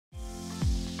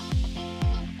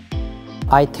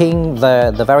I think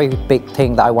the very big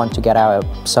thing that I want to get out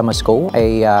of summer school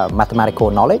is mathematical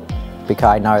knowledge, because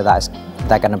I know there's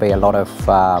going to be a lot of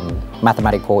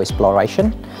mathematical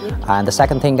exploration. And the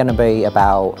second thing going to be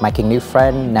about making new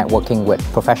friends, networking with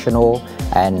professionals,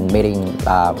 and meeting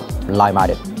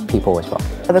like-minded people as well.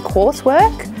 The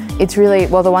coursework, it's really,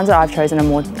 well, the ones that I've chosen are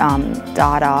more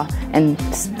data and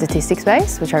statistics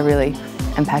based, which I really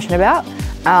am passionate about.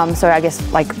 So I guess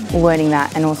like learning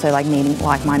that and also like meeting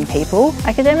like-minded people.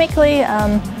 Academically,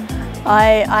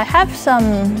 I have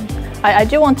some, I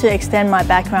do want to extend my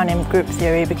background in group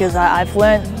theory, because I've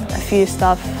learned a few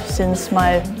stuff since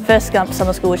my first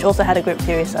summer school, which also had a group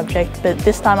theory subject, but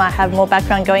this time I have more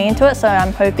background going into it, so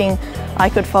I'm hoping I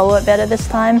could follow it better this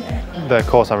time. The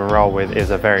course I'm enrolled with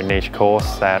is a very niche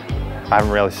course that I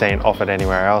haven't really seen offered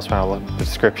anywhere else. When I looked at the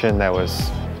description,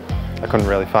 I couldn't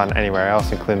really find anywhere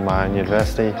else, including my own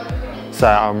university. So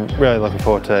I'm really looking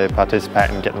forward to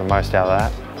participating and getting the most out of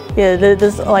that. Yeah,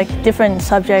 there's like different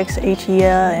subjects each year,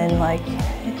 and like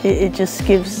it just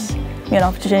gives me an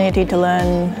opportunity to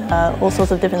learn all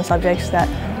sorts of different subjects that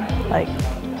like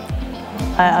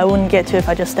I wouldn't get to if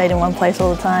I just stayed in one place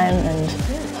all the time. And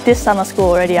this summer school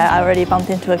already, I already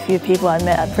bumped into a few people I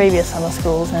met at previous summer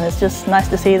schools, and it's just nice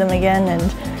to see them again.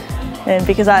 And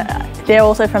because they're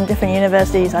also from different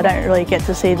universities, I don't really get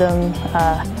to see them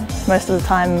most of the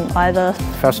time either.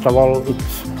 First of all,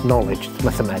 it's knowledge, it's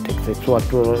mathematics. It's what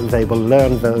they will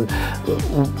learn,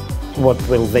 what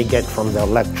will they get from their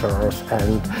lecturers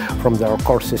and from their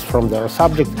courses, from their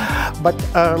subjects. But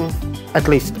at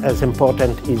least as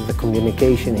important is the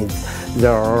communication, is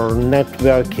their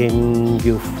networking,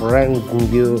 new friends,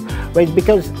 new ways,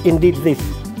 because indeed this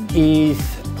is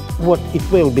what it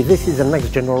will be. This is the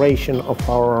next generation of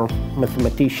our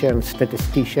mathematicians,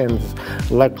 statisticians,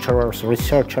 lecturers,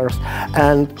 researchers,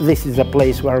 and this is a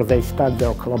place where they start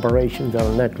their collaboration, their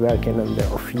networking, and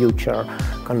their future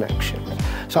connections.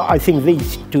 So I think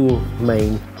these two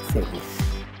main things.